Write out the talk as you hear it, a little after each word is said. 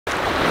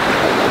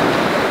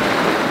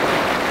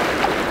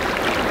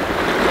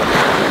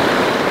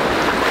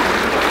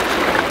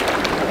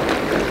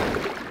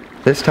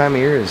This time of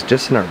year is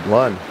just in our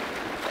blood.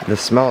 The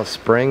smell of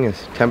spring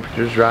as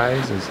temperatures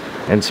rise is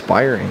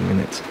inspiring,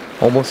 and it's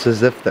almost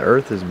as if the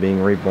earth is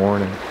being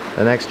reborn and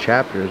the next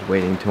chapter is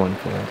waiting to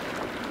unfold.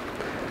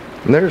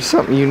 And there's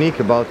something unique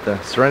about the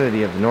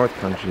serenity of the North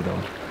Country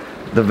though.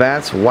 The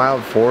vast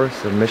wild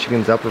forest of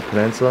Michigan's Upper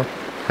Peninsula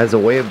has a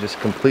way of just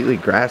completely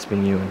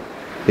grasping you and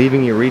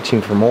leaving you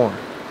reaching for more.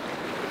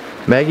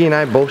 Maggie and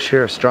I both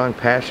share a strong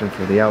passion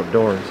for the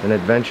outdoors and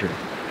adventure,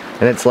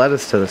 and it's led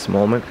us to this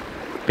moment,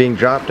 being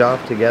dropped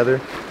off together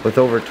with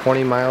over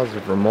 20 miles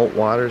of remote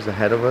waters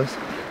ahead of us,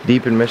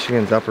 deep in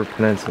Michigan's Upper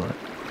Peninsula.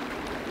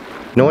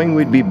 Knowing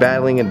we'd be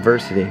battling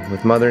adversity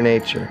with Mother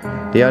Nature,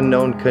 the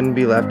unknown couldn't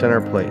be left on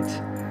our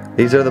plates.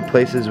 These are the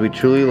places we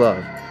truly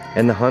love,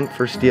 and the hunt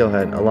for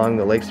steelhead along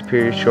the Lake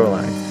Superior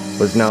shoreline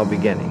was now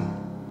beginning.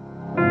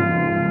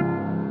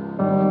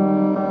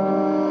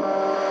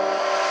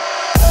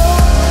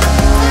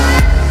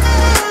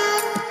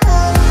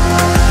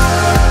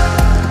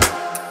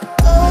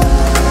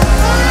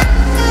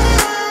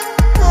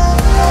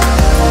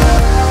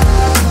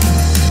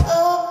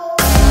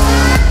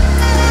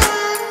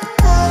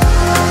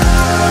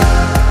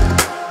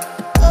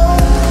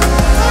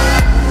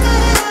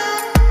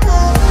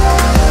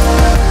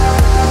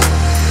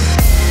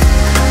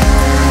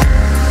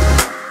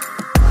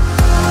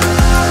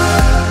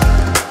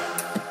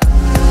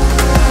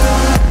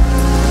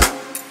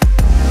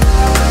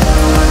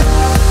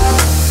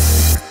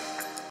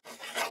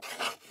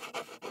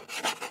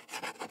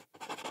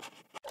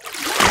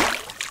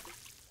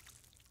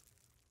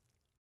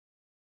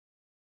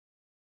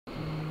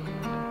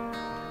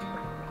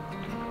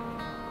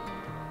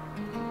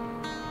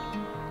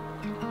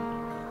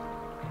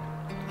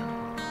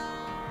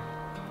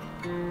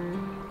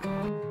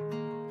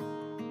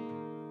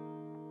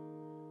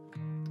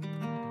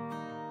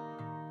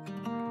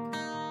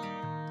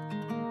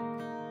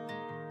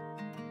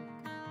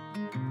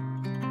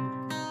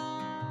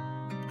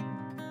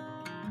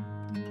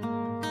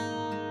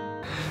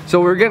 So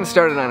we were getting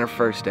started on our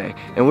first day,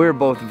 and we were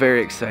both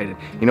very excited.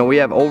 You know, we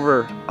have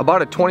over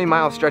about a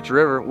 20-mile stretch of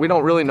river. We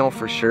don't really know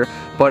for sure,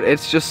 but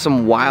it's just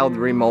some wild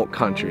remote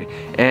country.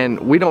 And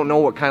we don't know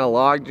what kind of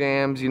log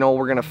jams, you know,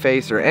 we're gonna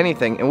face or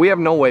anything, and we have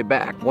no way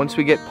back. Once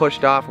we get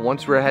pushed off,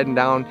 once we're heading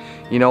down,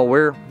 you know,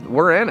 we're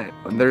in it.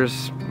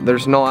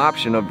 There's no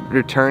option of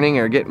returning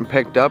or getting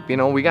picked up, you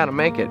know, we gotta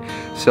make it.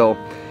 So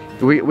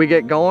we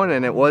get going,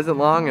 and it wasn't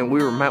long and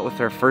we were met with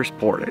our first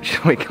portage.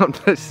 We come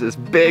to this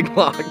big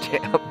log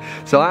jam.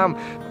 So I'm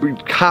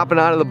hopping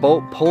out of the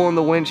boat, pulling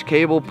the winch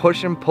cable,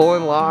 pushing,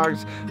 pulling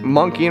logs,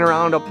 monkeying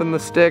around up in the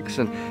sticks,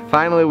 and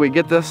finally we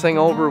get this thing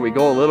over. We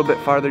go a little bit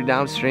farther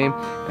downstream,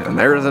 and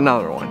there's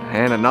another one,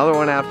 and another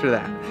one after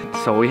that.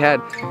 So we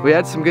had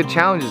some good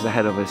challenges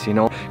ahead of us, you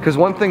know, because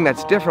one thing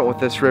that's different with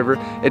this river,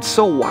 it's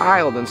so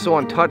wild and so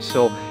untouched.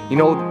 So, you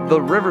know,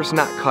 the river's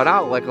not cut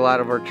out like a lot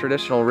of our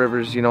traditional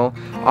rivers, you know,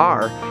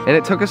 are. And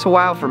it took us a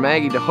while for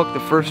Maggie to hook the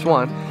first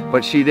one,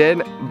 but she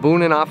did,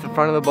 booning off the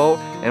front of the boat,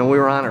 and we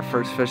were on our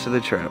first fish of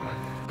the trip.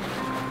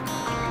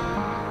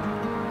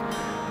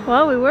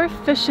 Well, we were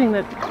fishing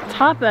the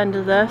top end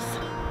of this,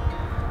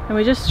 and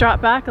we just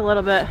dropped back a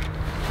little bit,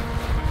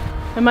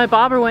 and my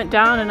bobber went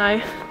down, and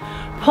I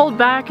pulled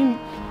back, and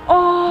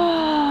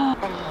oh,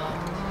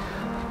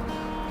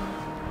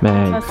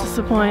 Mag. That's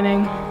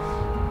disappointing.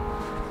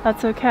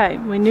 That's okay.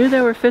 We knew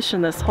there were fish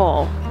in this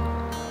hole,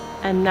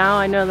 and now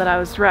I know that I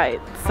was right,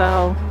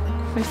 so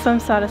there's some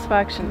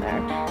satisfaction there.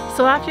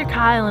 So after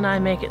Kyle and I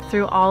make it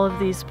through all of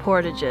these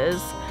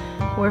portages,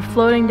 we're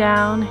floating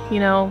down, you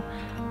know,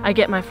 I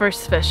get my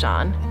first fish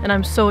on, and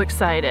I'm so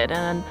excited.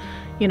 And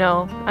you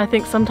know, I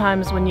think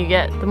sometimes when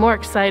the more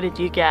excited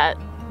you get,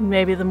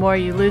 maybe the more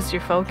you lose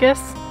your focus.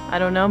 I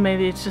don't know,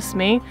 maybe it's just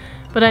me.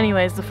 But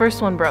anyways, the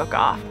first one broke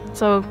off.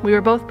 So we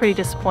were both pretty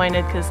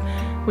disappointed because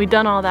we'd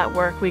done all that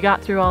work, we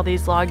got through all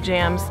these log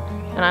jams,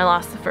 and I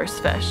lost the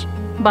first fish.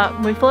 But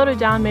we floated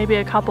down maybe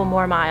a couple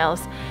more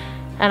miles,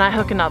 and I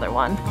hook another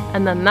one.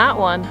 And then that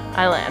one,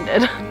 I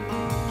landed.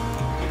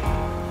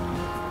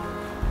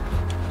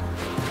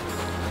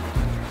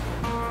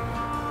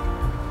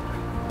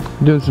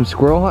 Doing some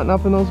squirrel hunting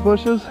up in those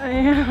bushes? I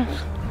am.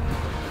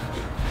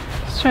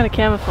 Just trying to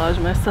camouflage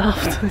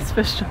myself so these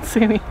fish don't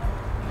see me.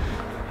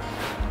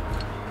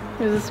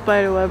 There's a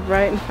spider web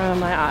right in front of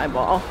my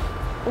eyeball.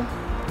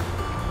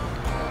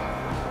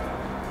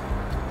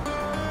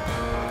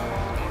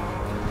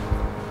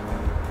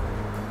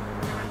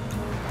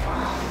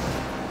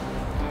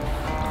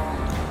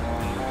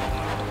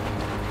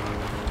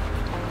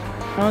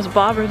 I was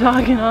bobber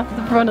dogging off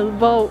the front of the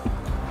boat.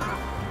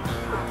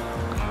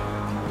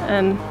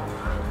 And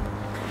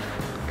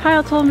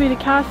Kyle told me to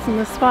cast in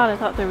this spot. I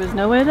thought there was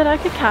no way that I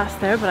could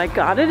cast there, but I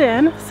got it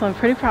in, so I'm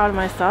pretty proud of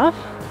myself.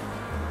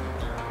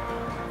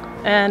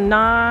 And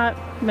not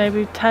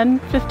maybe 10,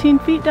 15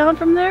 feet down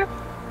from there,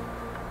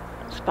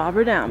 just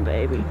bobber down,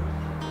 baby.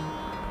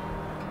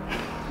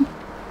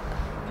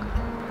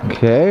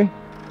 Okay,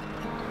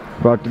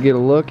 about to get a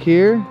look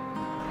here.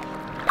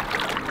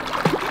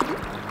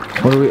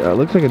 What do we,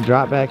 looks like a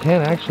drop back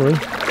hen actually.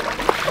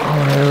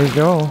 Oh, there we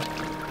go.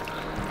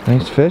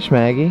 Nice fish,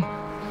 Maggie.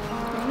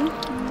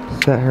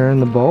 Set her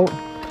in the boat.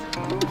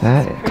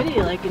 That is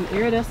pretty, like an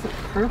iridescent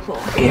purple.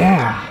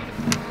 Yeah.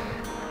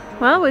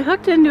 Well, we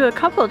hooked into a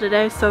couple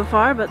today so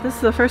far, but this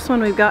is the first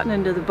one we've gotten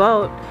into the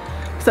boat,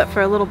 except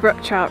for a little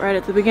brook trout right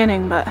at the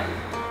beginning. But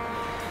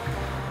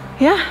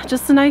yeah,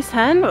 just a nice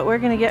hen, but we're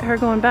gonna get her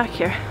going back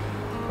here.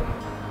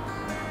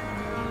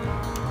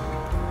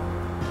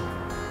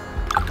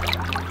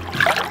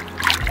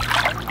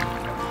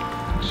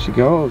 She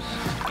goes.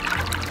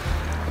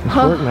 Nice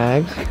work,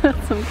 Mags.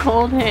 Got some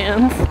cold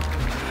hands.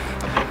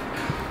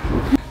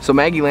 So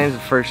Maggie lands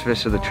the first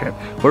fish of the trip.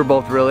 We're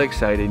both really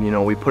excited. You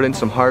know, we put in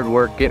some hard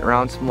work getting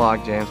around some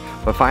log jams,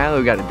 but finally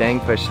we got a dang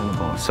fish in the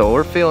boat. So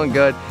we're feeling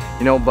good,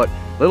 you know, but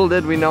little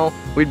did we know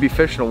we'd be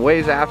fishing a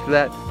ways after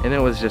that, and it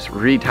was just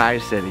retie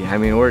city. I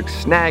mean, we're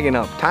snagging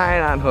up,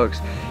 tying on hooks,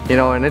 you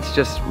know, and it's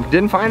just, we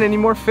didn't find any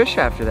more fish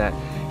after that.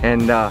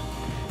 And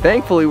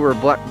thankfully we were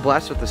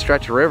blessed with a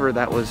stretch of river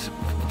that was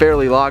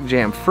fairly log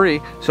jam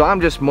free, so I'm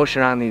just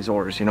mushing on these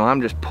oars, you know,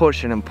 I'm just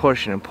pushing and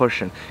pushing and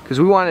pushing, because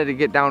we wanted to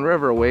get down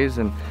river a ways,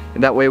 and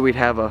that way we'd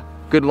have a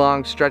good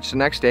long stretch the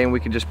next day and we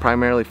could just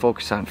primarily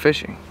focus on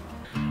fishing.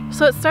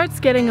 So it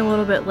starts getting a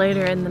little bit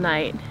later in the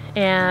night,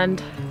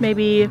 and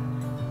maybe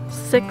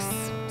 6,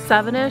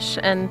 7-ish,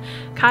 and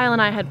Kyle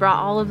and I had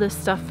brought all of this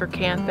stuff for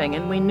camping,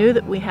 and we knew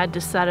that we had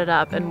to set it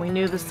up, and we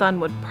knew the sun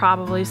would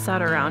probably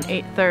set around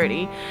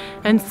 8:30,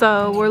 and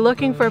so we're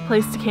looking for a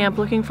place to camp,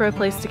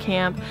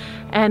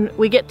 and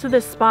we get to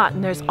this spot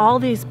and there's all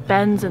these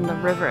bends in the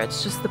river.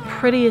 It's just the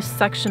prettiest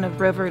section of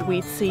river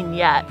we'd seen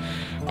yet,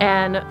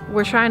 and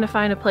we're trying to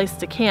find a place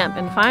to camp,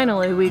 and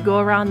finally we go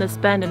around this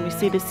bend and we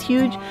see this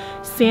huge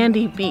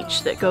sandy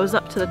beach that goes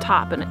up to the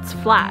top, and it's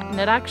flat, and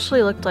it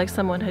actually looked like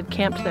someone had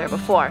camped there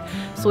before.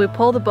 So we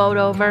pull the boat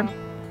over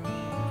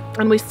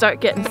and we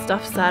start getting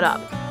stuff set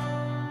up.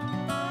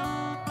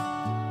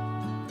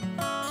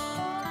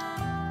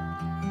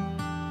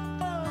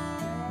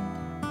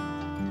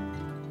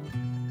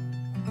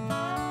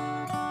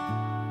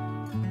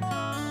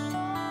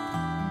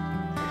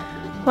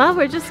 Well,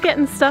 we're just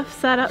getting stuff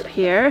set up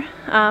here.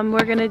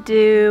 We're gonna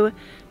do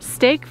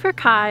steak for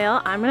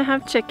Kyle. I'm gonna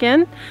have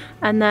chicken,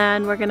 and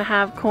then we're gonna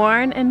have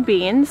corn and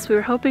beans. We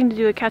were hoping to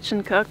do a catch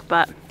and cook,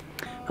 but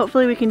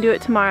hopefully we can do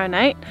it tomorrow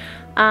night.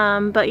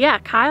 But yeah,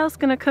 Kyle's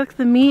gonna cook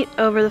the meat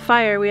over the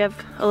fire. We have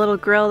a little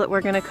grill that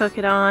we're gonna cook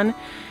it on.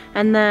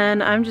 And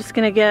then I'm just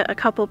gonna get a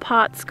couple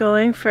pots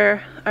going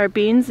for our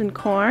beans and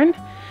corn.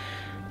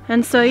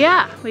 And so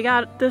yeah, we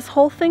got this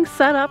whole thing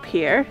set up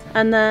here,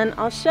 and then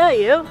I'll show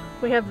you.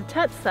 We have the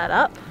tent set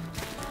up.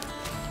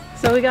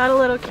 So we got a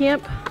little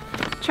camp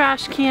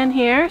trash can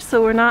here,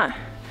 so we're not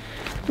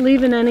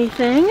leaving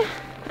anything.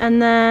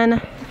 And then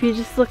if you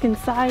just look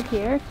inside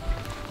here.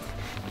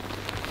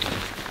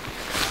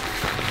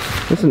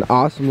 It's an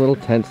awesome little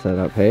tent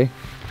setup, hey?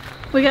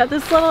 We got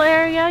this little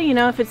area, you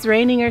know, if it's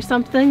raining or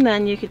something,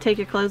 then you could take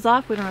your clothes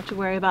off. We don't have to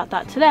worry about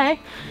that today.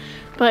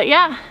 But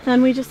yeah,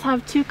 then we just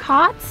have 2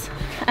 cots,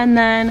 and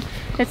then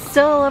it's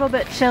still a little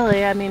bit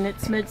chilly. I mean,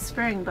 it's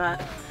mid-spring,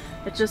 but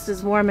it just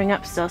is warming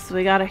up still, so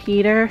we got a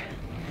heater.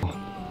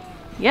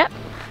 Yep.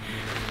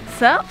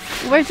 So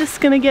we're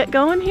just gonna get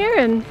going here,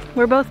 and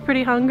we're both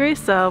pretty hungry,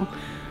 so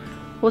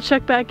we'll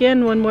check back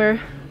in when we're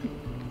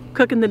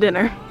cooking the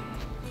dinner.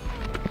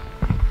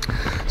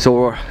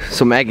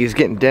 So Maggie's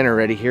getting dinner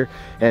ready here,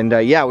 and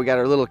yeah, we got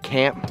our little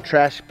camp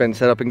trash bin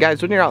set up. And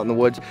guys, when you're out in the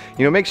woods,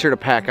 you know, make sure to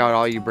pack out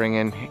all you bring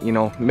in. You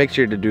know, make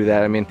sure to do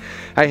that. I mean,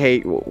 I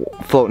hate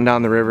floating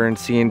down the river and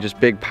seeing just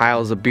big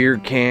piles of beer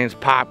cans,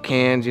 pop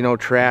cans, you know,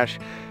 trash.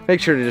 Make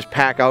sure to just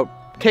pack out.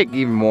 Take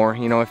even more.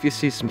 You know, if you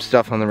see some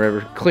stuff on the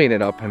river, clean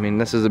it up. I mean,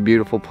 this is a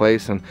beautiful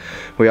place, and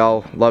we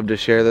all love to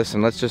share this,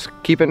 and let's just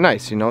keep it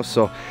nice, you know.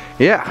 So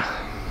yeah,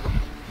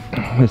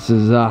 this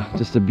is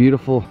just a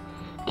beautiful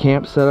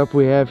camp setup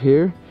we have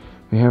here.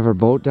 We have our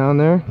boat down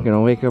there.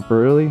 Gonna wake up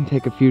early and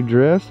take a few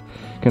drifts.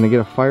 Gonna get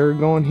a fire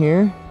going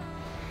here.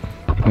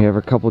 We have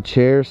a couple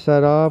chairs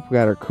set up. We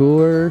got our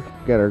cooler,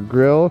 got our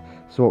grill.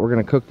 So what we're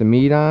gonna cook the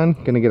meat on.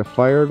 Gonna get a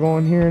fire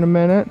going here in a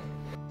minute.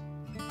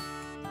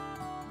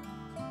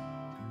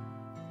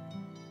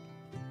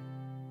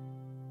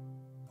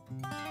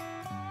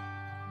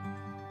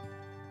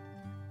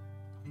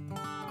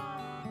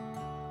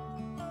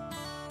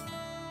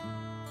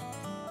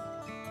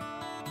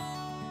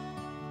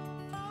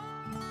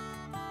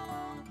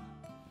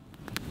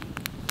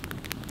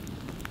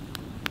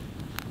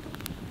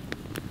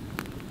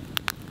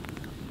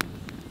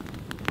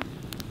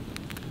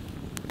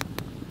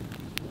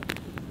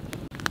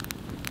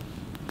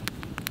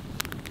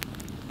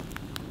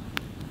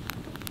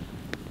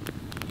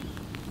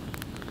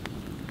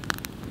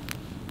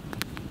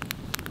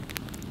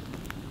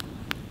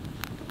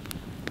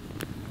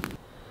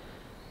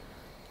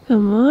 Good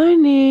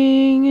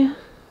morning.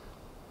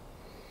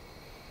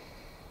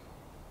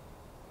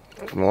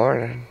 Good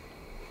morning.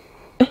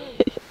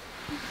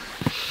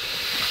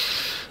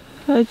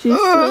 How'd you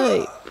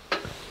sleep?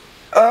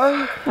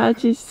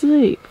 How'd you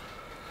sleep?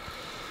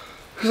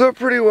 I slept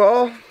pretty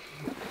well.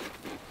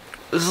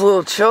 It was a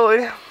little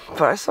chilly,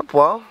 but I slept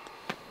well.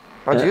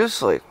 How'd you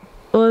sleep?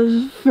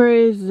 Was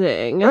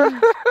freezing.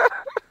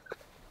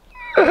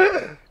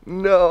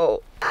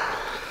 No.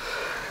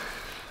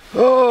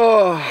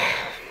 Oh.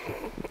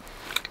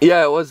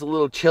 Yeah, it was a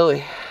little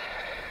chilly.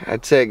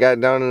 I'd say it got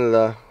down into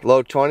the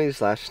low 20s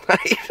last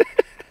night.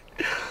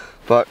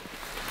 But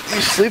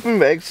these sleeping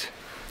bags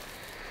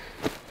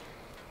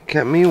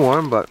kept me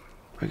warm, but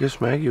I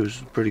guess Maggie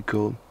was pretty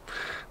cold.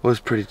 It was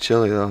pretty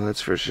chilly though,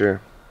 that's for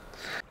sure.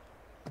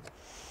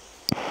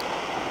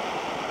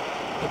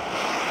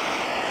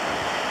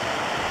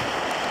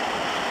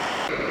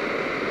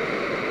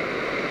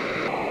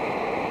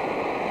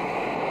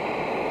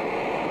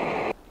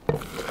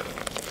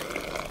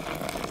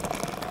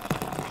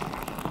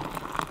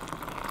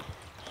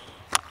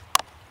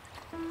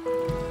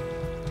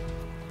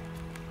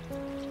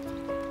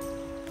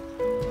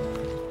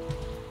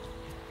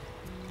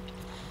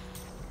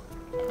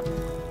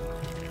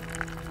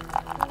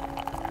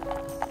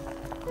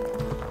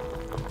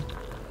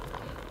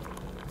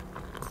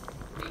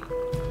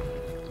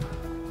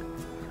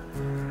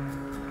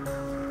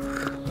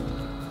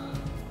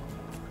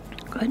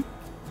 Good.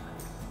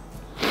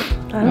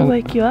 That'll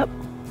wake you up.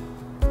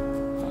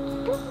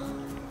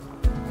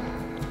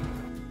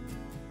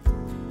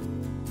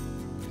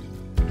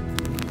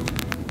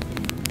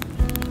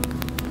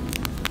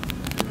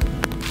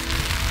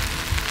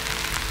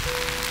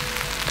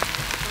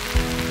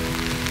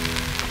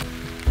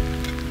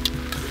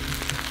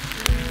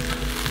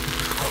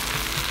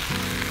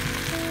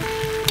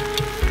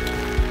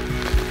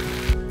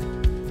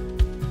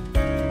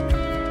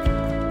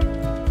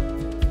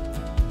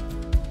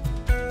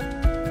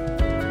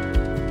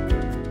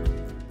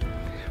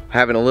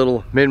 Having a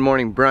little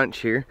mid-morning brunch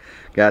here.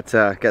 Got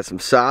some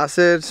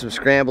sausage, some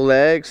scrambled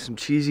eggs, some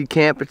cheesy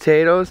canned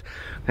potatoes.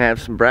 Gonna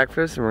have some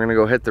breakfast and we're gonna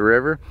go hit the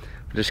river.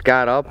 We just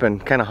got up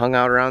and kind of hung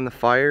out around the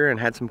fire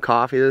and had some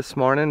coffee this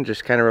morning,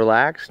 just kind of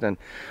relaxed. And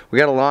we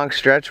got a long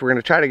stretch. We're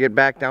gonna try to get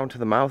back down to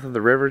the mouth of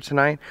the river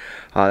tonight.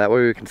 That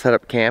way we can set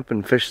up camp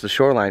and fish the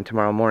shoreline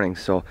tomorrow morning.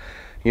 So,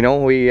 you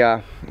know, we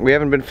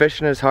haven't been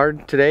fishing as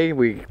hard today.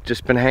 We've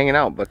just been hanging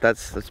out, but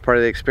that's part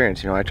of the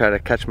experience. You know, I try to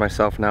catch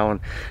myself now and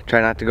try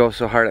not to go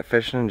so hard at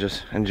fishing and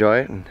just enjoy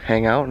it and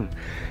hang out. And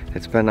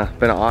it's been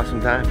an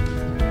awesome time.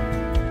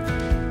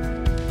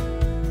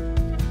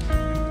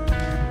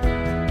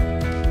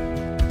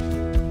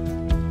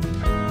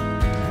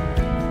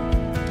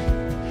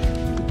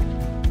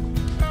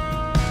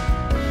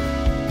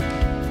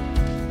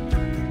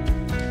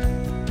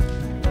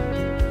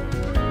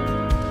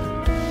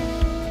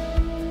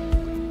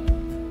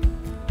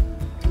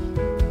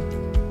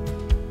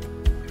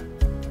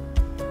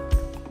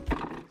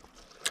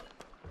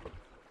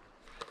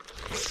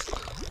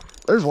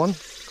 There's one.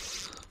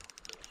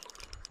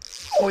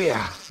 Oh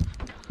yeah.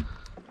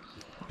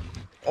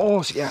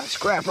 Oh yeah,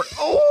 scrapper.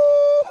 Oh,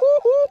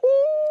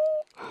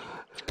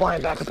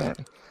 flying back up at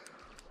me.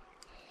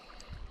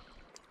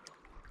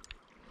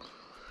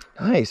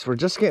 Nice. We're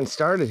just getting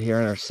started here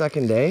on our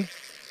second day,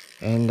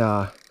 and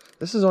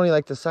this is only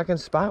like the second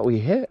spot we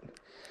hit,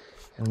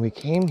 and we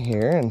came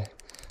here and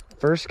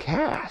first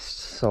cast,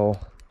 so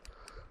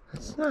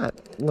it's not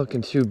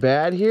looking too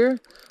bad here.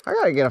 I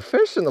gotta get a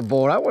fish in the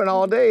boat. I went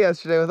all day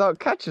yesterday without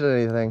catching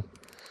anything.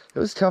 It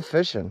was tough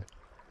fishing.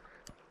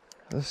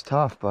 It was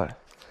tough, but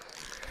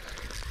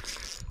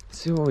let's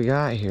see what we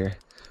got here.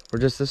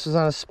 This was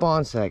on a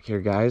spawn sack here,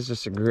 guys.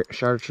 Just a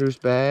chartreuse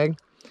bag,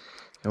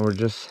 and we're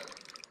just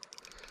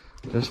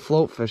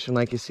float fishing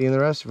like you see in the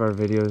rest of our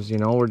videos. You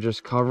know, we're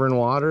just covering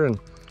water and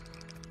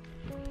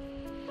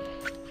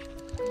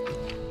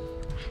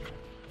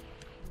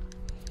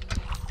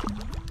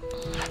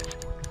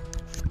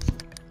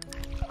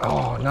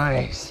oh,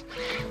 nice.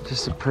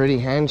 Just a pretty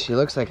hen. She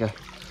looks like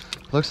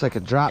a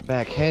drop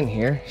back hen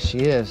here. She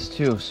is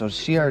too. So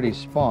she already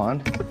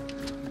spawned.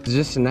 It's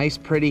just a nice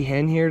pretty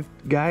hen here,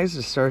 guys,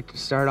 to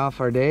start off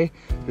our day.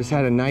 Just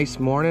had a nice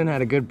morning,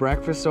 had a good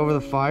breakfast over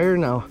the fire.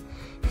 Now,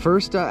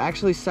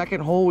 actually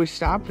second hole we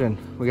stopped in.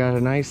 We got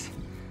a nice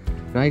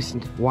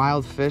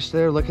wild fish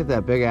there. Look at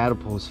that big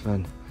adipose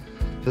fin.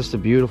 Just a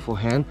beautiful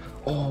hen.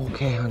 Oh,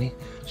 okay, honey.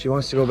 She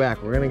wants to go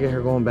back. We're gonna get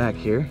her going back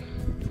here.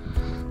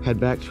 Head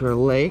back to our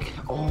lake.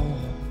 Oh,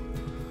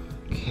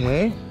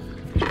 okay.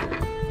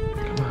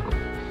 Come on.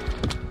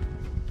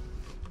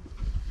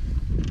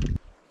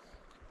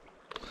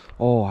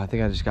 Oh, I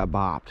think I just got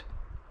bopped.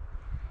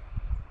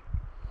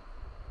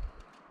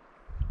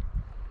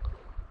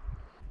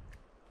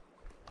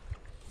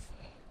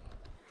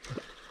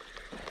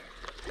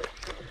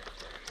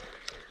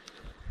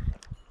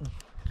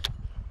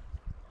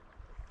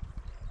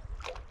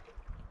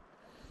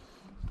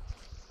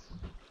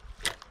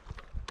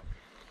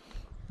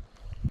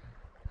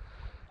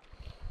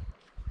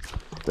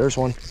 There's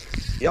one.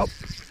 Yep.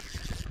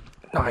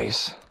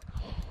 Nice.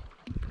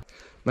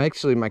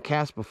 Actually, my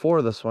cast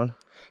before this one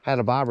had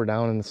a bobber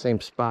down in the same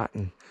spot,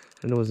 and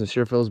I wasn't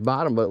sure if it was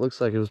bottom, but it looks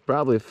like it was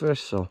probably a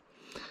fish. So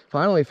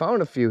finally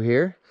found a few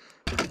here.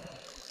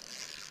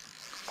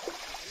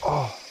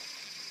 Oh.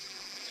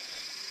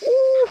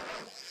 Ooh.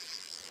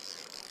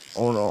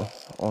 Oh no.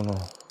 Oh no.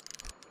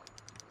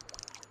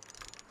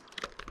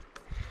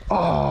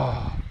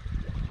 Oh,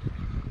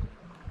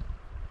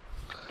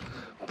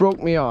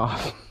 broke me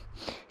off.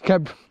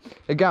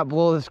 It got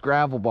below this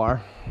gravel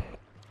bar.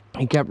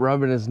 He kept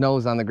rubbing his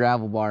nose on the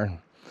gravel bar.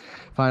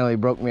 Finally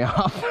broke me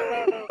off.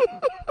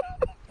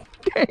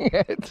 Dang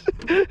it.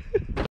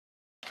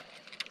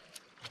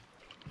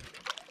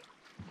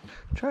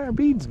 Try our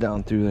beads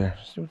down through there.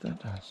 See what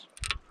that does.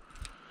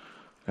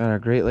 Got our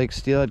Great Lakes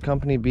Steelhead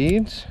Company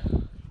beads.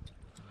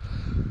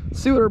 Let's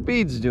see what our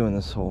beads do in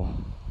this hole.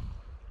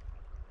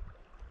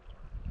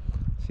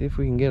 See if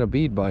we can get a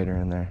bead biter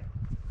in there.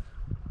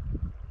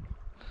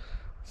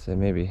 Say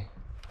maybe.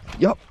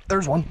 Yup,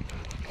 there's one.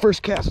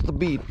 First cast with the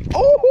bead.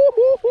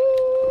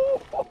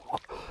 Oh!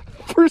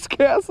 First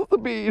cast with the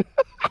bead.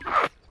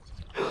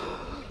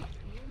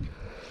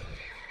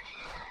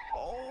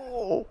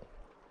 Oh!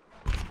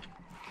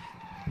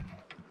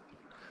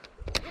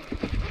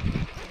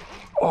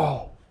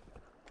 Oh!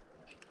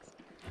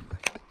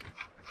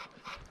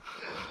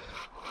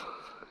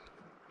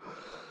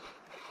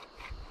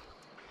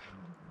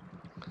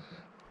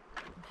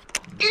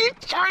 He's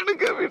trying to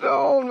get me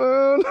down,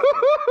 man.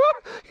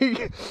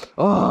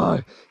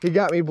 He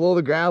got me below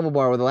the gravel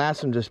bar where the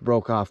last one just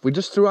broke off. We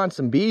just threw on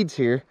some beads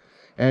here,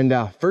 and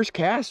first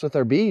cast with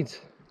our beads.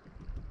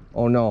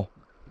 Oh no,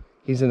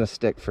 he's in a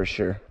stick for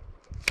sure.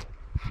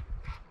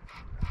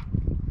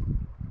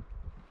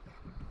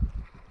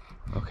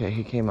 Okay,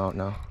 he came out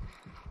now.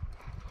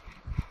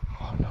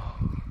 Oh no.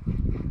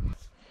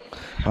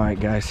 All right,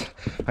 guys,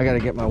 I gotta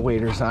get my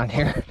waders on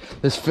here.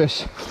 This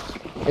fish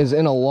is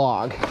in a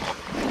log.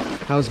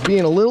 I was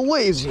being a little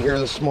lazy here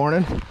this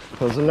morning. It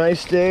was a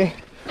nice day.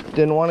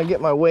 Didn't want to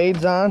get my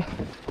wades on.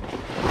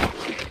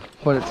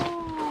 But it's...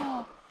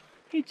 Oh,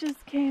 he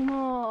just came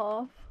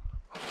off.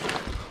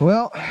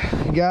 Well,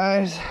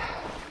 guys,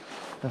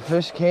 the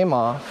fish came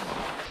off.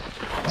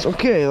 It's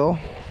okay though.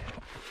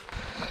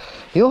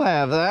 You'll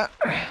have that.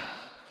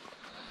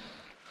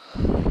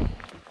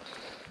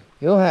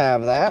 You'll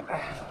have that.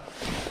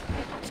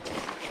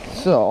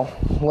 So,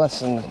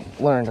 lesson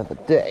learned of the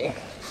day.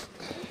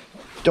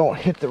 Don't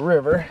hit the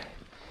river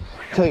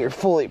until you're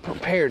fully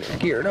prepared and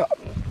geared up.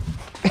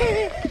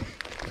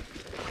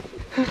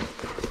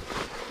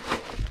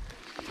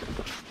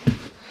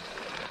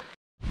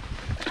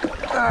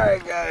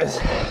 Alright guys,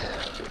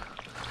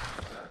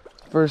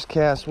 first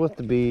cast with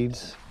the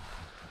beads.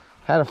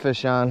 Had a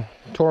fish on,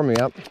 tore me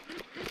up.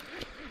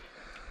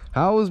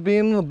 I was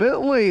being a bit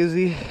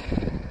lazy.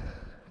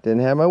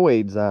 Didn't have my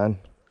wades on.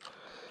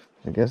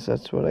 I guess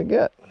that's what I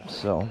get.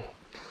 So,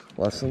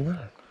 lesson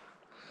learned.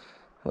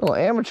 A little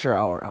amateur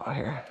hour out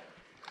here.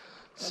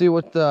 See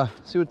what the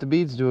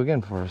beads do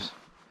again for us.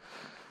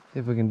 See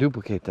if we can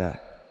duplicate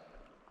that.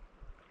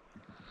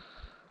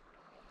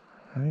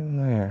 Right in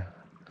there.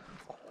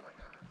 Oh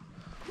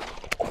my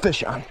God.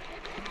 Fish on.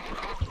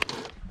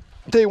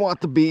 They want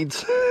the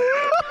beads.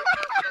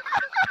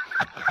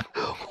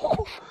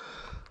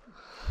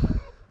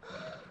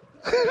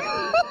 Let's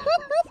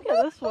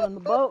get this one in the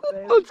boat,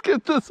 baby. Let's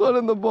get this one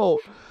in the boat.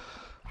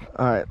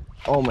 All right.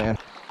 Oh man.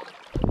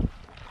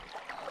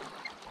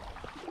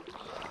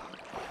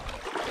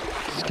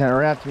 Just kind of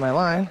wrapped my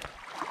line.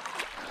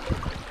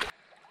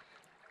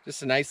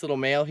 Just a nice little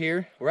male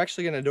here. We're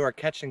actually going to do our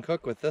catch and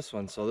cook with this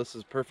one, so this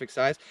is perfect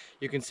size.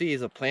 You can see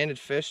he's a planted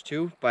fish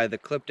too by the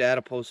clipped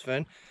adipose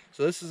fin.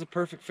 So this is a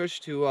perfect fish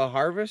to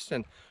harvest,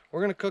 and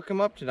we're going to cook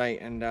him up tonight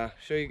and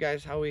show you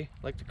guys how we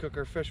like to cook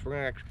our fish. We're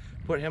going to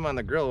put him on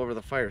the grill over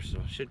the fire, so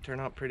it should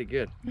turn out pretty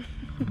good.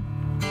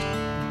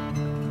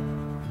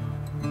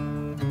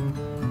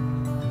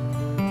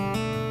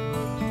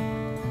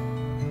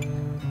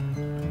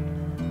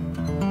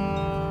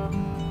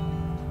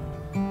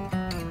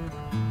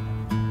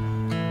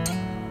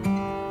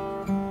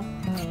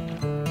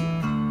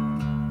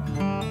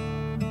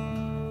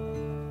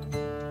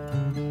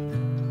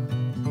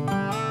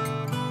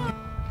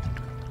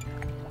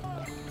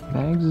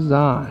 Mags is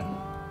on.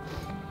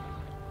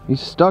 You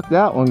stuck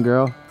that one,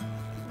 girl.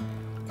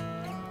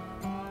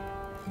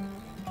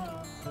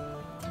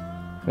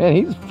 Man,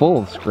 he's full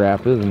of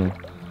scrap, isn't he?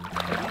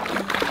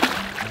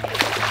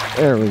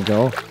 There we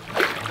go.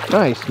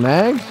 Nice,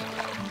 Mags.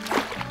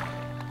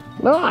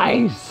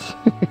 Nice.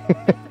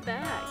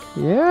 Bag.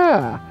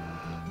 Yeah.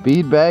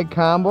 Bead bag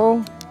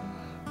combo.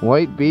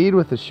 White bead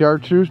with a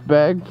chartreuse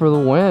bag for the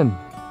win.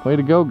 Way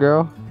to go,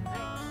 girl.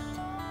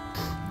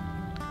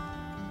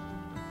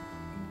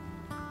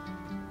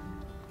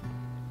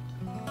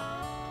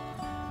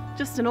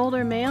 Just an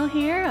older male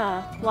here,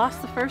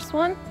 lost the first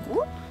one.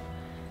 Whoop.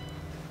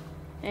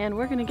 And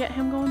we're gonna get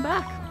him going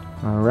back.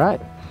 All right.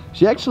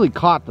 She actually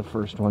caught the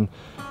first one.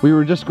 We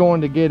were just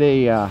going to get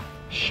a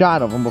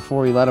shot of him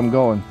before we let him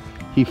go, and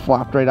he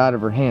flopped right out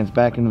of her hands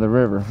back into the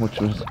river,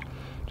 which was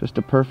just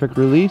a perfect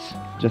release,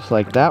 just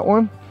like that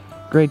one.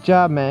 Great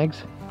job,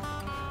 Mags.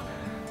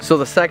 So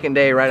the second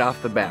day right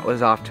off the bat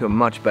was off to a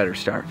much better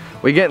start.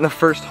 We get in the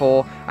first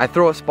hole, I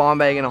throw a spawn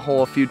bag in a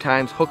hole a few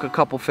times, hook a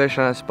couple fish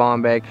on a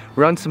spawn bag,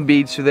 run some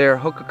beads through there,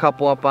 hook a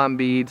couple up on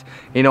beads,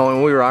 you know,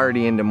 and we were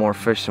already into more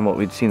fish than what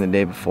we'd seen the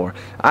day before.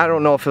 I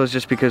don't know if it was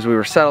just because we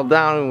were settled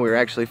down and we were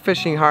actually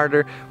fishing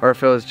harder, or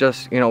if it was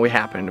just, you know, we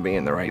happened to be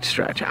in the right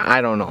stretch.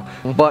 I don't know.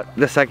 But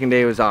the second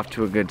day was off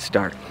to a good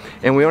start.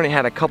 And we only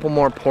had a couple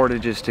more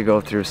portages to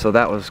go through, so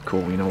that was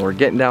cool. You know, we're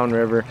getting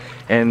downriver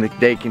and the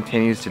day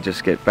continues to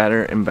just get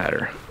better and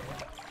better.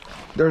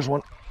 There's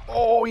one.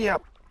 Oh, yeah.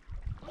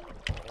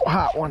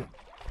 Hot one.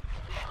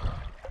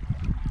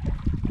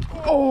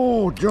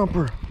 Oh,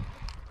 jumper.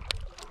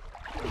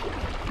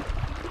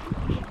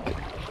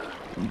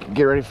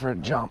 Get ready for a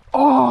jump.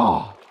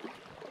 Oh,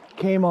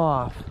 came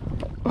off.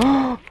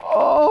 Oh,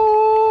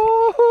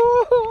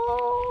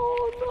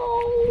 no.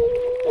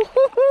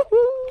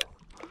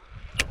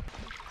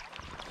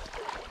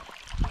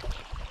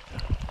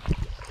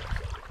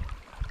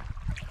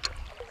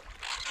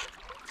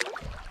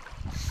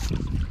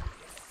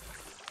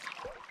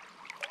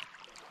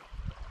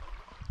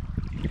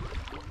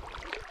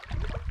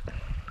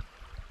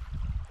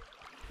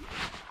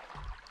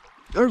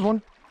 There's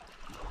one.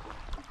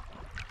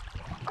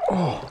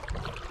 Oh,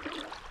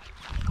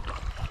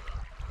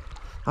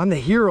 on the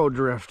hero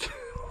drift.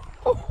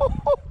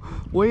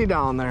 Way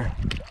down there.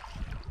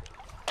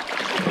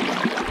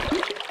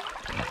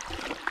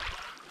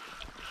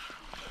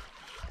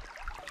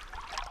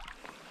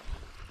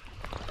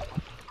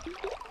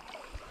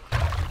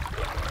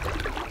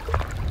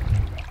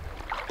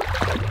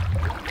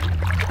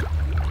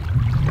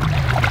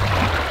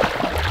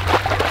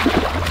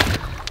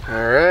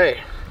 All right.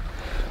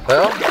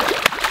 Well,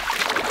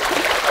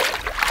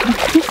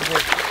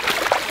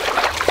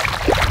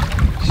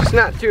 she's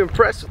not too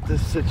impressed with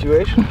this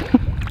situation.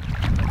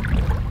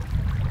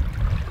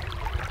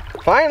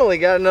 Finally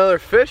got another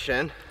fish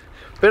in.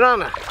 Been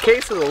on a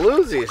case of the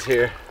loozies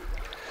here.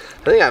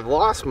 I think I've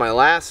lost my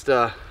last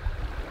 5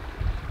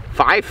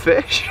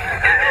 fish.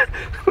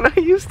 I'm not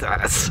used to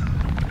this.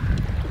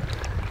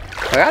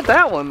 I got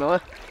that one though.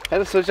 I had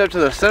to switch up to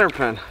the center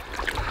pin.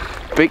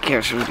 Bait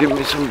catcher was giving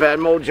me some bad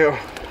mojo.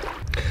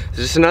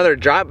 There's just another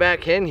drop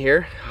back in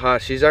here.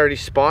 She's already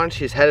spawned.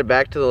 She's headed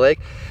back to the lake.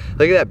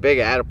 Look at that big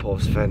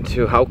adipose fin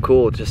too. How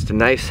cool. Just a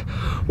nice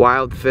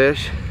wild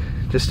fish.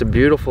 Just a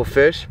beautiful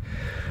fish.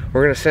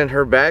 We're gonna send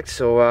her back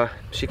so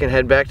she can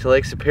head back to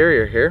Lake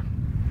Superior here.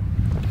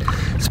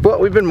 But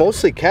we've been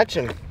mostly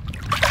catching.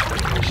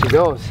 There she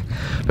goes.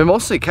 Been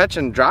mostly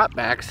catching drop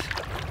backs.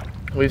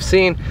 We've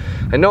seen,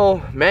 I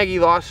know Maggie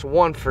lost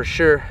one for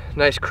sure.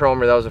 Nice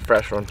chromer, that was a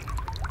fresh one.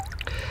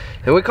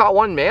 And we caught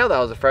one male that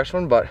was a fresh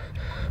one, but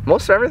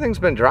most of everything's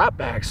been drop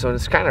back, so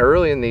it's kind of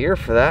early in the year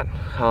for that.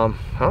 I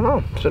don't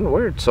know, it's been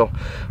weird. So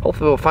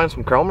hopefully we'll find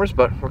some chromers,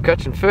 but we're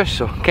catching fish,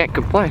 so can't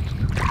complain.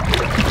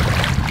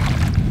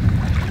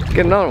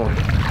 Get another one.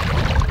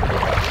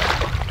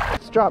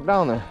 Let's drop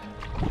down there.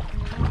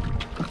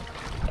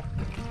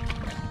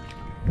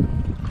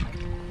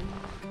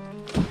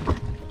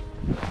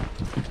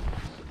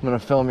 I'm gonna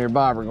film your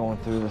bobber going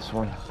through this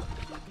one.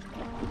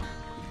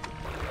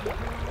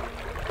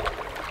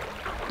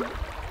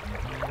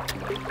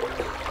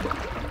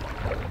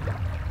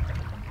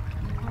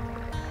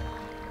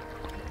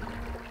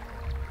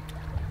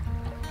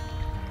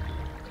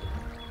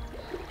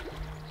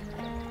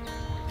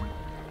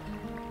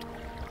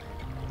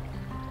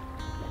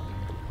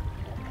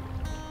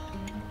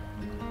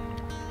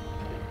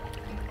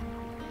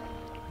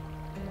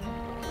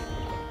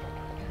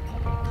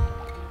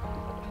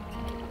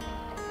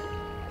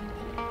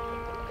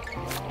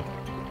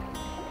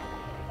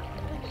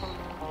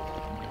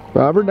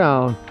 Bobber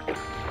down.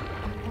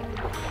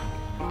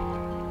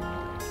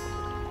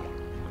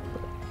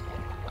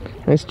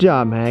 Nice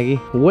job, Maggie.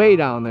 Way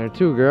down there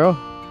too, girl.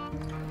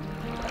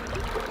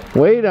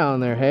 Way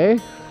down there, hey?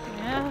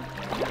 Yeah.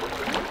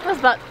 I was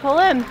about to pull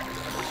in.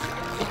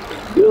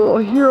 You little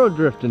hero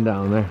drifting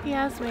down there. He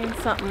has me in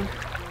something.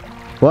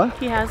 What?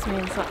 He has me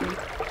in something.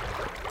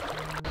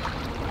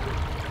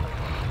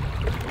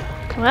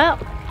 Well,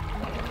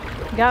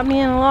 got me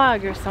in a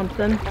log or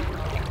something.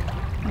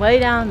 Way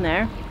down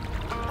there.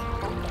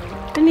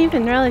 Didn't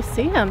even really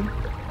see him.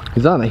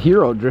 He's on the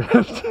hero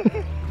drift.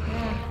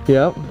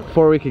 Yep,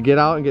 before we could get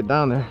out and get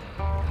down there.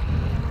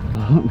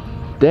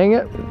 Dang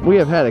it, we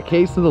have had a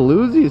case of the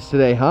loozies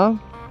today, huh?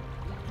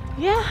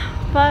 Yeah,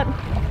 but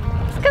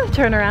it's gonna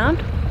turn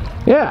around.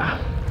 Yeah,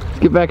 let's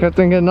get back out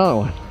there and get another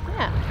one.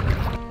 Yeah.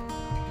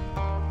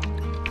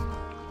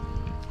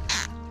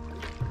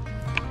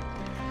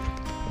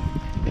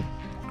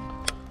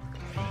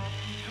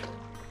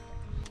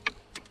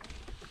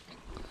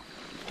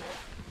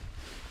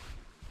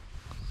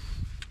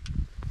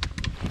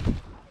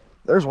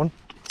 There's one.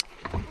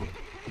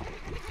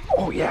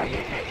 Oh, yeah.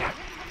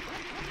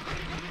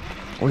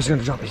 Oh, he's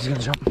gonna jump,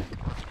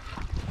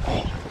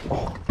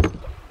 Oh.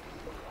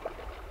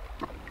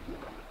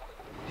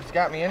 He's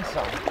got me in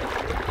some.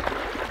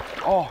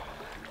 Oh,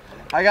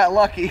 I got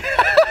lucky.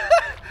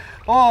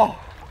 Oh,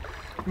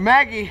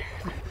 Maggie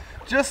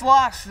just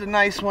lost a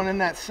nice one in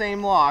that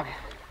same log.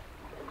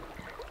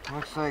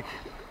 Looks like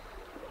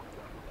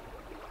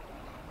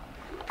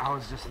I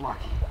was just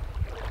lucky.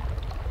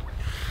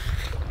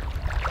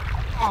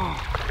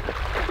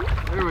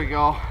 Oh, there we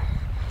go.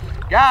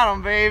 Got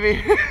him,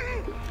 baby.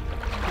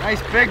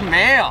 Nice big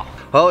male.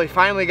 Well, we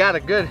finally got a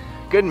good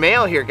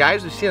male here,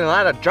 guys. We've seen a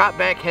lot of drop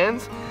back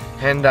hens,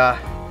 and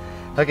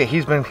look at,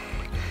 he's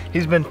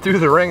been through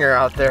the ringer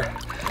out there.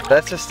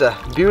 That's just a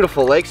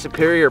beautiful Lake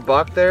Superior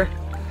buck there.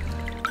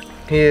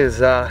 He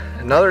is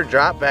another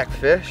drop back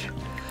fish.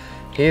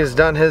 He has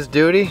done his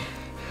duty,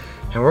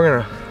 and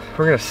we're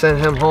gonna send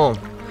him home.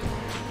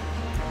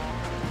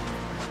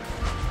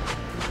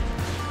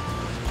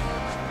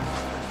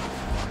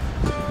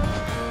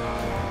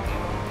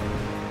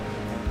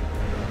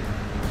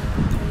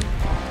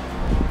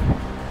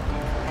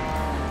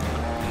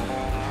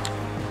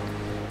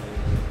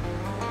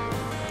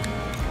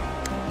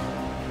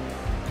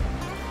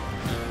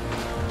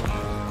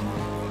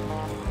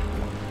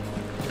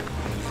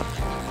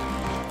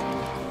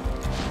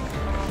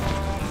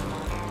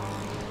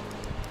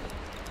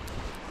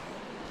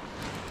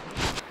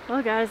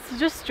 Well guys,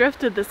 just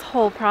drifted this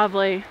hole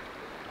probably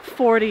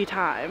 40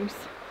 times.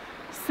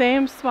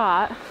 Same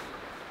spot.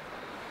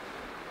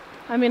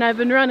 I mean, I've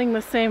been running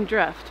the same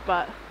drift,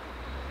 but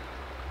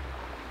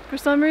for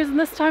some reason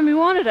this time we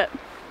wanted it.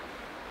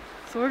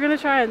 So we're gonna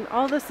try, and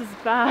all this is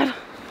bad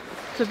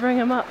to bring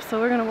him up,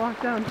 so we're gonna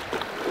walk down.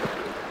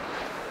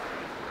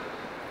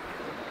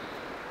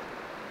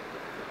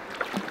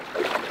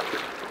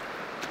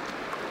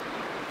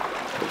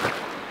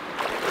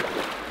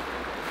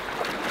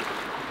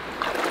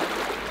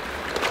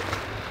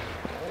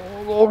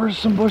 Over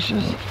some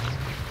bushes.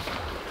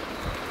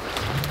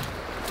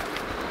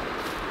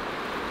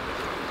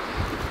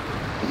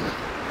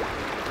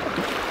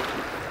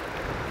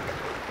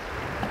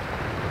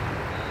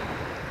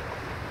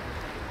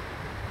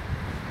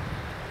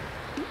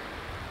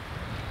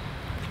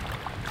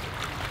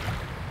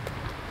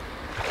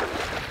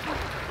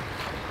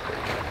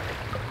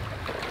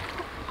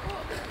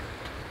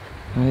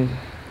 Right.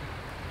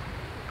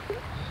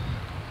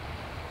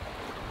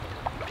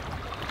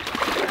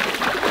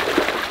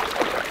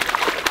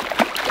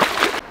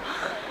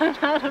 I'm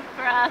out of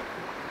breath.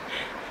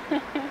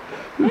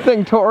 The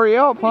thing tore you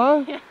up,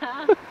 huh? Yeah.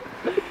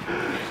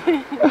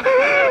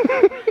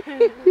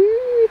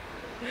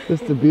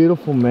 Just a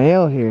beautiful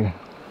male here.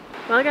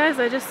 Well guys,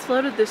 I just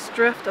floated this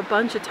drift a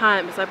bunch of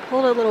times. I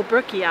pulled a little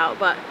brookie out,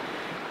 but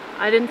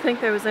I didn't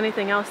think there was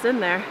anything else in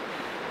there.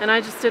 And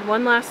I just did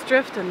one last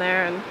drift in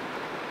there and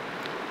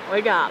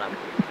we got him.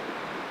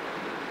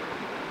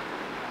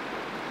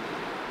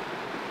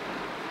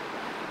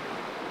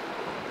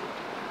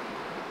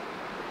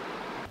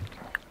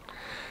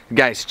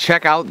 Guys,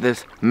 check out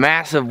this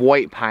massive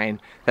white pine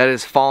that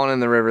has fallen in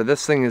the river.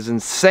 This thing is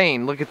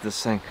insane. Look at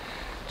this thing.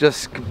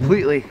 Just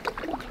completely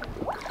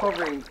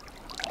covering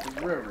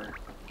the river.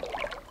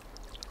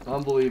 It's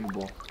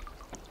unbelievable.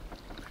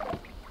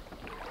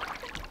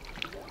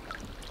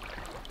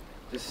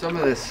 Just some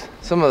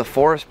of the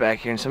forest back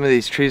here, and some of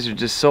these trees are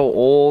just so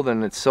old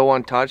and it's so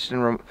untouched,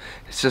 and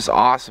it's just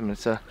awesome.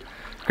 It's a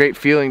great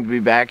feeling to be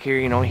back here,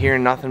 you know,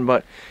 hearing nothing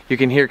but, you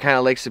can hear kind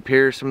of Lake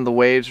Superior, some of the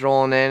waves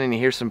rolling in, and you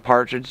hear some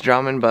partridge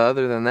drumming, but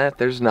other than that,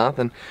 there's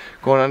nothing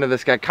going under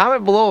this guy.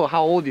 Comment below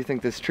how old you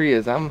think this tree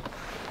is.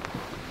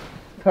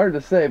 It's hard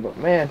to say, but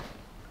man,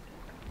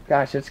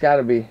 gosh, it's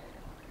gotta be.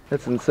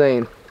 That's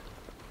insane.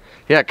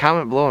 Yeah,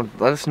 comment below and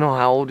let us know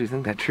how old you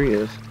think that tree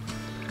is.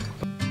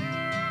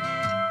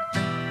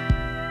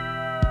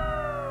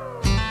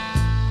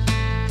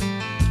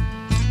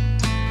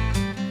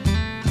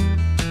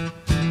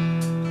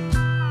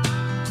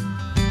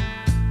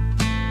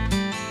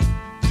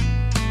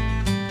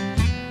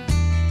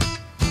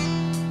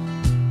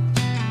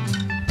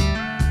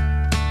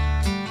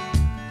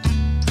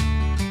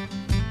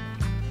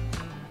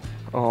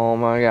 Oh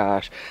my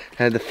gosh,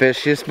 had the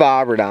fishiest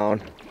bobber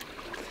down,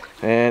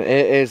 and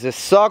it is a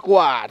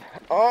suckwad.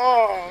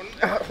 Oh,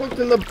 hooked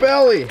in the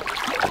belly.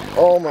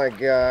 Oh my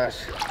gosh,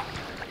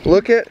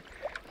 look at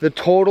the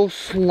total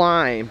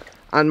slime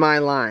on my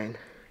line.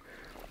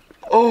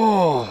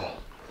 Oh.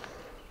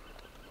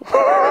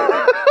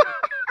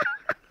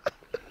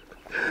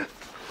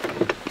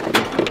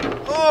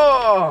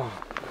 Oh.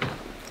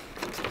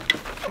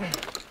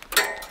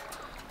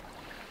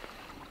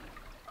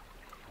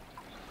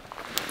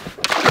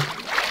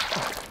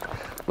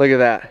 Look at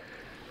that.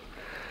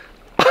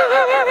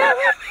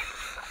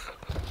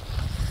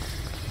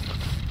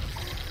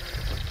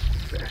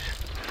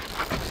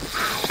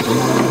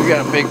 We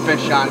got a big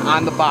fish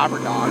on the bobber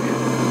dog.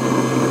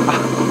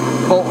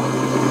 Oh.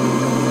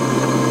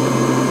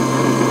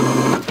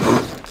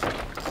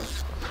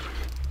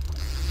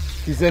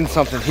 He's in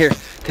something. Here,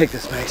 take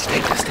this, Max.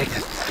 Take this.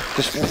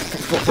 Just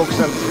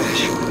focus on the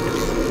fish.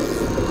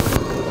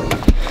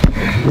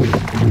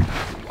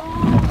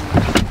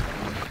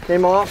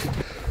 Came off.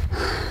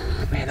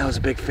 Man, that was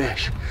a big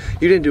fish.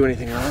 You didn't do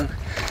anything wrong.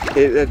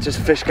 That just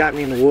fish got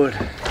me in the wood.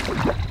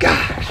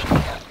 Gosh.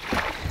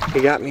 He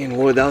got me in the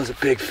wood. That was a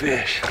big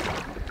fish.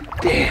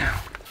 Damn.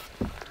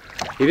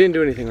 You didn't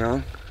do anything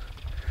wrong.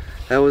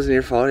 That wasn't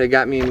your fault. It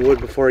got me in the wood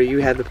before you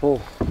had the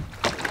pole.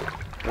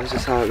 That's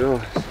just how it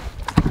goes.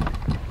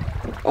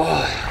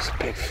 Oh, that's a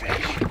big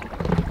fish.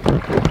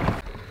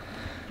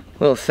 A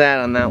little sad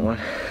on that one.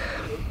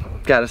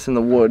 Got us in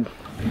the wood.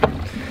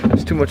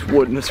 There's too much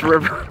wood in this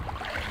river.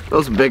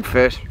 Those are big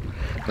fish.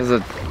 This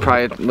is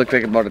probably looked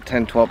like about a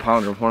 10-12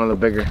 pounder. One of the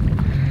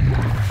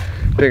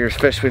bigger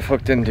fish we've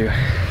hooked into.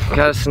 Got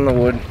us in the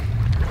wood.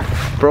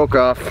 Broke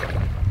off.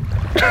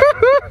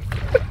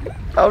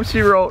 All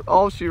she wrote.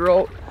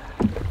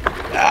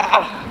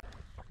 Ah.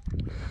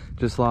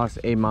 Just lost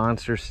a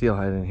monster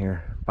steelhead in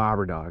here,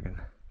 bobber dogging.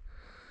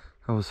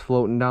 I was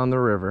floating down the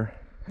river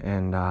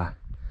and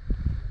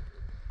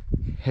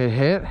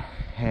hit,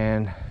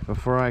 and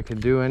before I could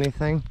do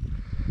anything,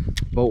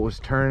 the boat was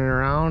turning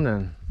around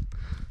and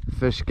the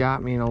fish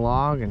got me in a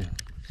log and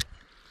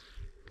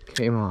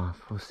came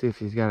off. We'll see if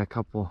he's got a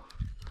couple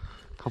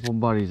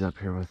buddies up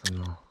here with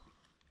him though.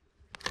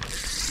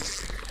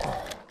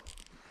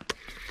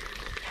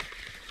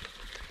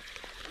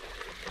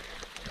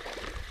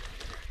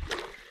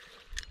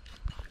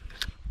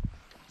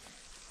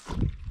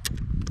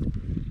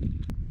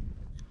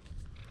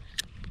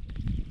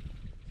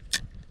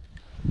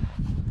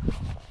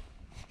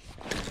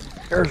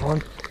 There's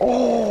one.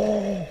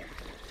 Oh,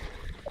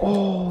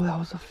 that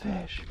was a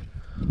fish.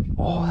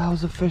 Oh, that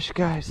was a fish,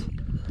 guys.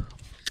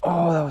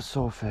 Oh, that was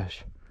so a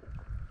fish.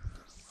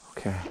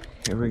 Okay,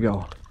 here we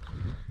go.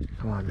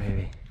 Come on,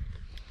 baby.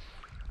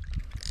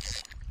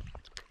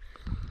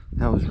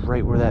 That was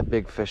right where that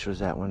big fish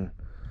was at when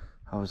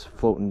I was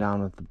floating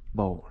down with the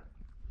boat.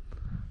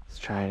 Let's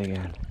try it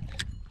again.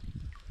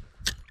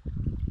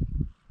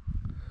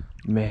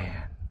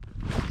 Man.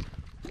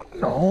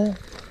 No,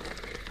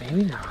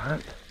 maybe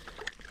not.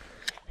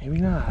 Maybe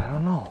not, I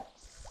don't know.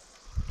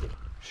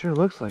 Sure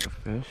looks like a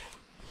fish.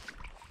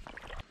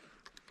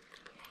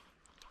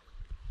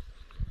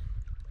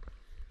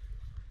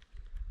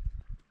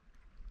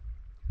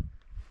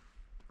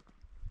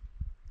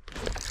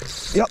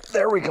 Yep,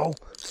 there we go.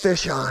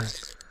 Fish on.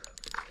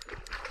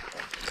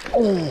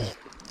 Oh.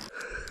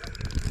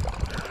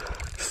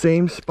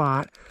 Same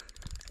spot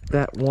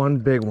that one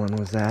big one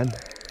was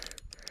at.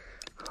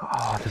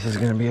 Oh, this is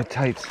gonna be a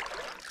tight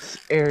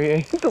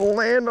area to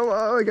land on.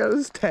 Oh, I got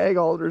his tag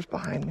alders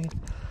behind me.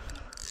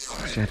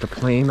 Oh, I have to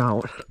play him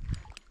out.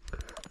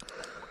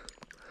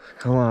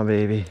 Come on,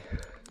 baby.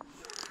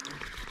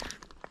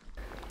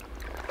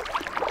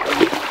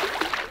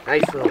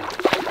 Nice little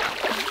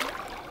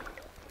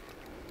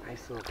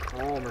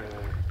chrome right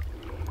there.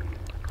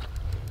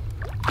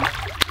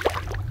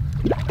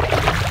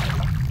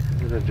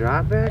 Is it a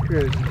drop back or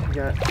is it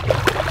got a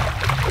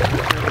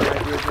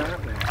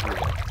drop back?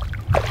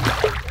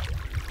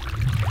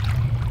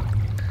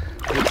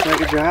 Looks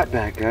like a drop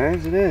back,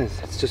 guys. It is.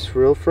 It's just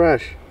real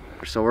fresh.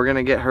 So we're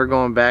gonna get her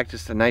going back.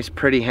 Just a nice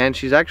pretty hen.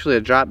 She's actually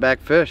a drop back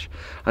fish.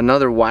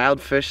 Another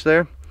wild fish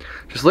there.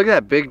 Just look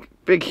at that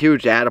big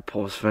huge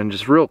adipose fin.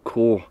 Just real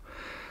cool.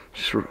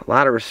 Just a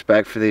lot of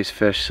respect for these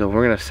fish. So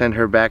we're gonna send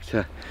her back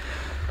to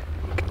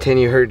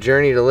continue her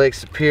journey to Lake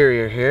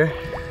Superior here.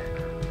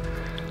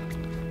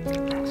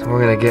 So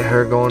we're gonna get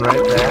her going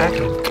right back.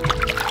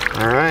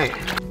 All right.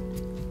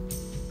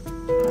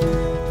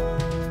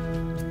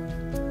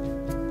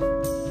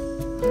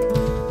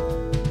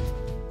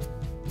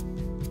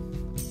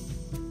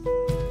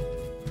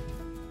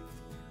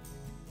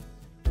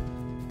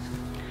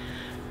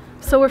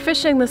 So we're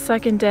fishing the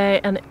second day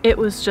and it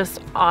was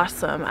just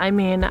awesome. I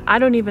mean, I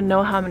don't even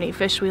know how many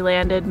fish we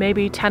landed,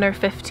 maybe 10 or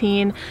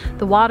 15.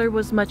 The water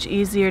was much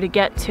easier to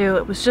get to.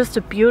 It was just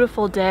a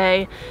beautiful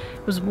day.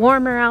 It was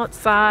warmer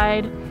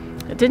outside.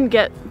 It didn't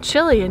get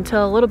chilly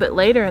until a little bit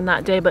later in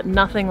that day, but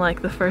nothing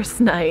like the first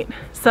night.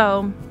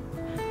 So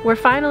we're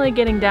finally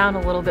getting down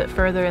a little bit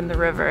further in the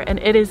river and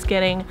it is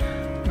getting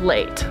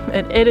late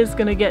and it is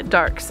gonna get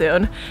dark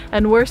soon.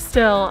 And we're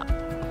still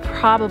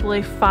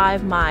probably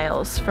 5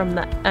 miles from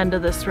the end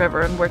of this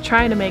river and we're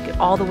trying to make it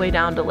all the way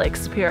down to Lake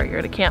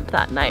Superior to camp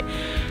that night.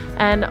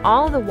 And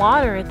all the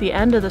water at the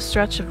end of the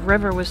stretch of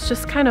river was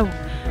just kind of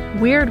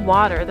weird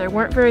water. There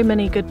weren't very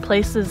many good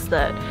places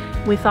that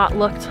we thought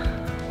looked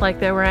like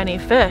there were any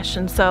fish,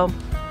 and so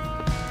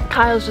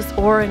Kyle's just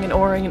oaring and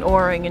oaring and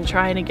oaring and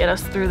trying to get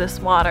us through this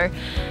water.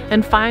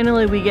 And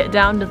finally we get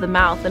down to the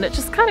mouth and it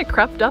just kind of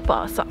crept up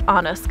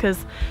on us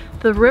because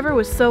the river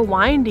was so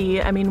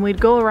windy. I mean,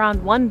 we'd go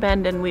around one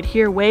bend and we'd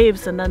hear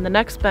waves and then the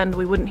next bend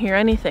we wouldn't hear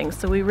anything.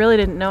 So we really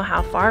didn't know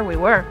how far we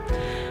were.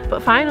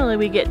 But finally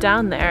we get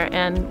down there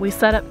and we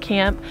set up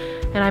camp.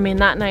 And I mean,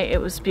 that night it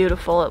was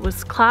beautiful. It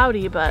was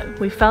cloudy, but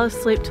we fell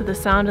asleep to the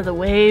sound of the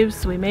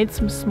waves. We made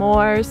some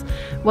s'mores.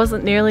 It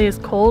wasn't nearly as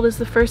cold as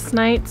the first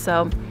night,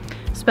 so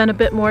spent a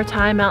bit more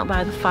time out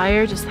by the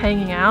fire just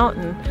hanging out,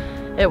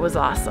 and it was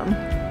awesome.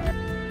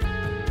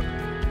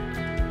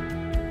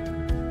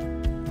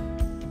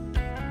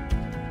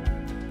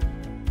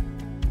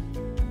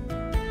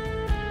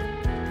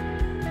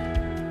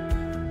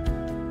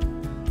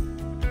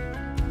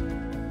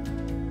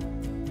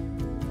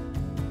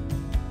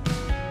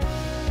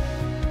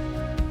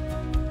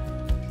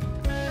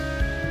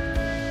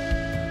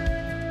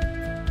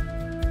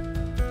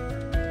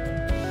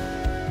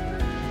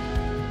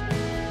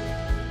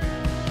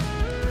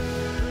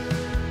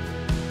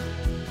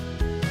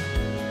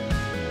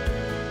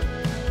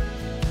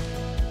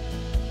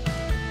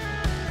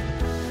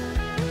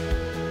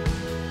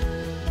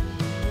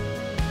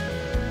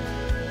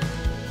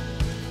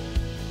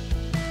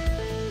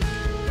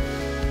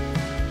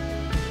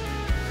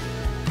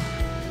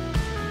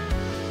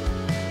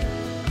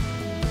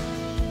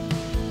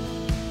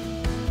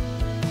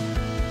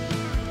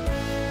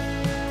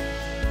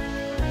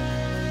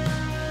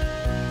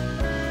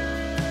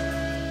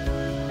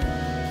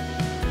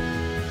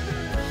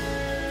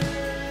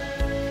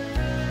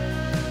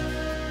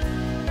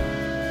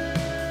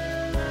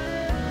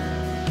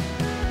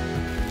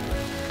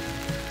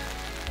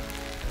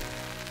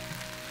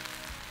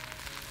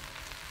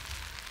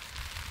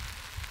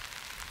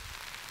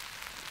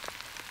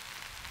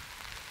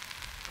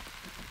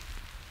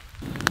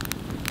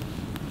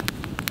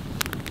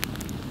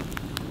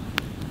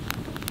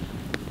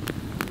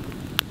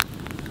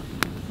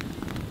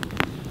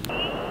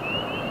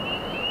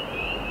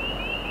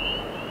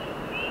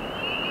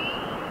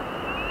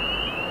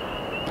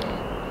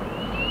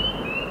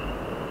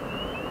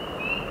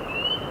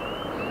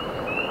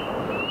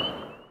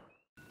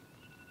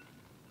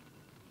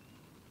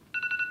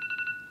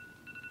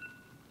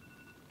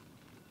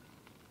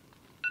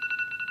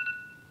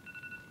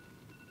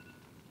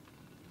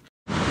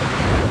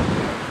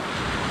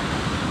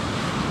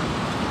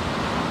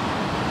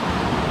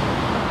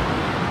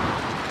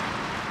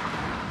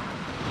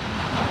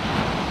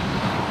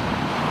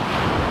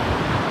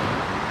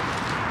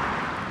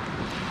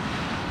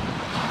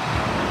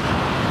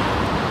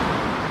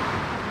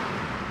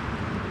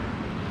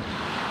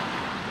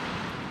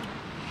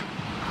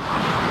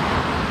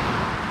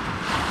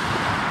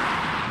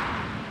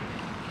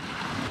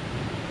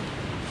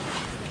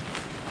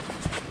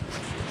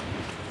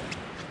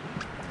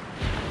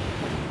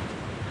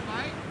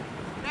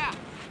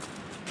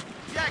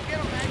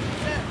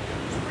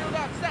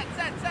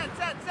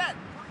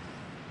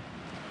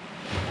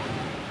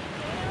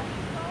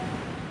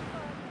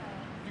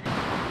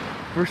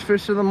 First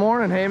fish of the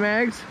morning, hey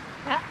Mags?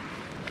 Yeah.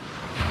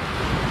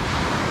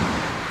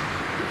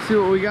 Let's see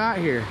what we got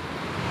here.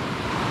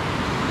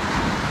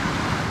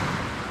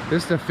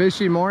 Just a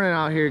fishy morning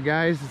out here,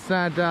 guys. It's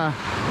not the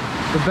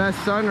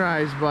best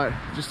sunrise, but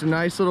just a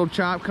nice little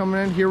chop coming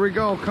in. Here we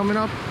go, coming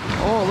up.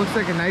 Oh, it looks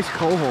like a nice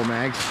coho,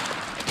 Mags.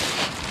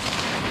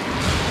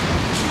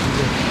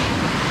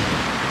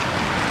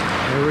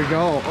 There we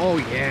go. Oh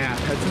yeah,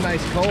 that's a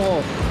nice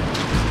coho.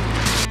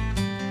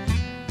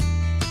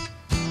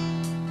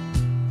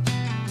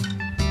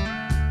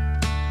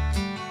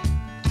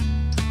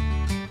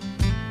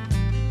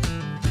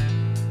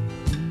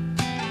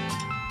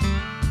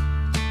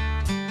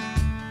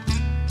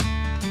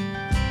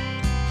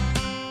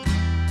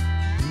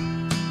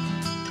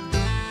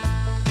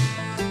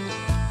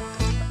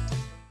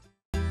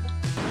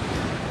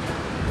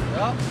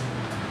 Well,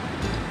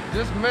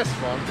 just missed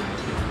one.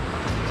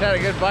 Just had a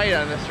good bite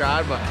on this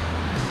rod, but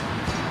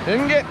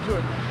didn't get to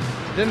it.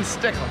 Didn't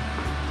stick them.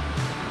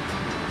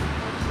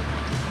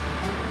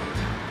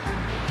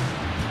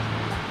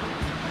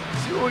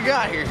 Let's see what we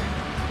got here.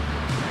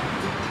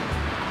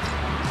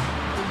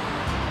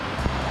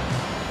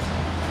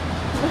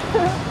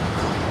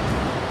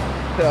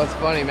 That was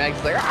funny.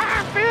 Mag's like,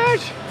 ah,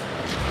 fish!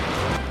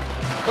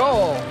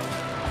 Cool.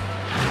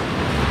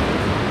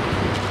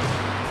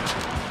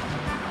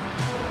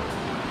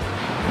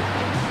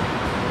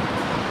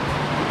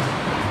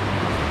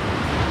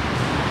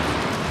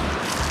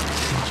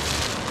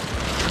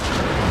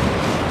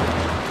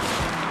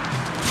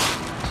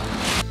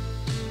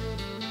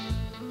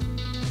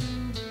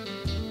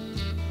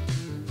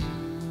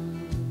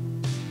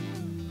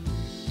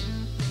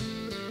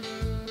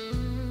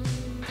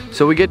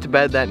 So we get to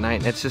bed that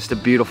night and it's just a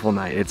beautiful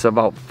night. It's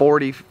about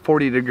 40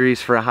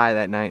 degrees for a high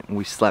that night and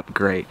we slept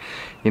great.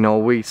 You know,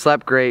 we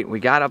slept great.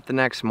 We got up the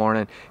next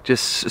morning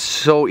just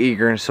so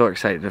eager and so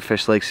excited to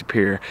fish Lake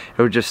Superior.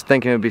 We were just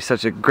thinking it would be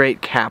such a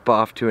great cap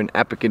off to an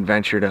epic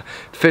adventure to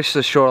fish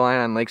the shoreline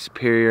on Lake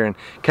Superior and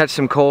catch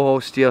some coho,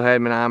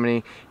 steelhead,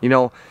 menominee, you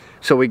know.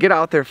 So we get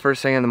out there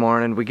first thing in the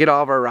morning, we get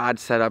all of our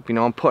rods set up, you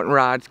know, I'm putting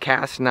rods,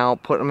 casting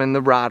out, putting them in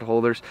the rod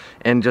holders,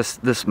 and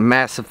just this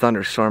massive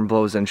thunderstorm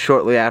blows in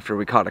shortly after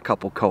we caught a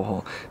couple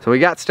coho. So we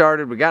got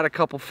started, we got a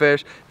couple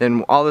fish,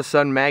 then all of a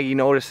sudden Maggie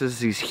notices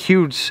these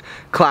huge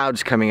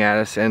clouds coming at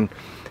us and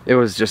it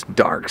was just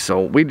dark,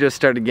 so we just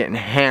started getting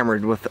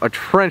hammered with a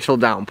torrential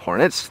downpour.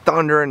 And it's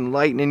thunder and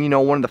lightning, you know,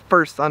 one of the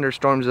first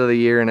thunderstorms of the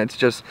year, and it's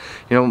just,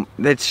 you know,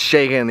 it's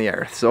shaking the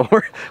earth. So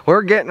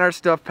we're getting our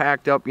stuff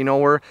packed up, you know,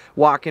 we're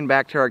walking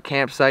back to our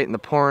campsite in the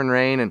pouring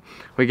rain, and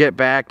we get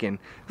back and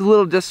a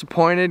little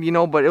disappointed, you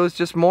know, but it was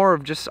just more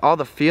of just all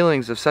the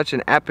feelings of such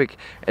an epic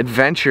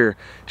adventure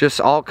just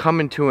all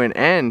coming to an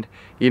end,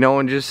 you know,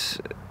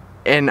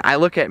 and I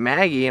look at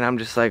Maggie and I'm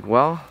just like,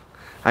 well,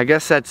 I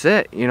guess that's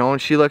it, you know,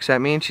 and she looks at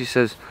me and she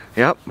says,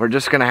 yep, we're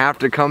just gonna have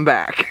to come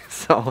back.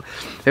 So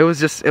it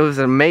was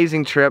an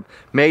amazing trip,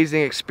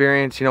 amazing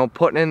experience, you know,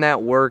 putting in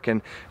that work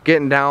and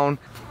getting down.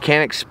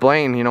 Can't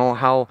explain, you know,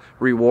 how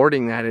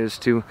rewarding that is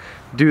to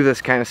do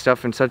this kind of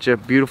stuff in such a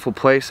beautiful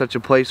place, such a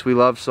place we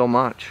love so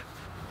much.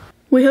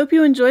 We hope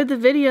you enjoyed the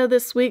video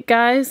this week,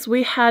 guys.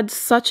 We had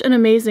such an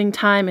amazing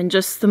time in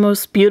just the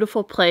most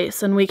beautiful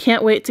place, and we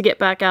can't wait to get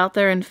back out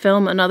there and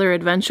film another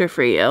adventure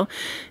for you.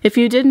 If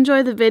you did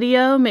enjoy the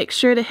video, make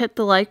sure to hit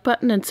the like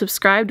button and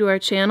subscribe to our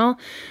channel.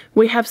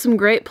 We have some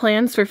great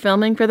plans for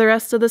filming for the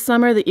rest of the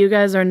summer that you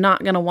guys are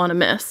not going to want to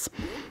miss.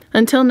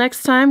 Until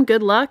next time,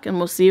 good luck, and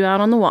we'll see you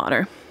out on the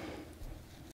water.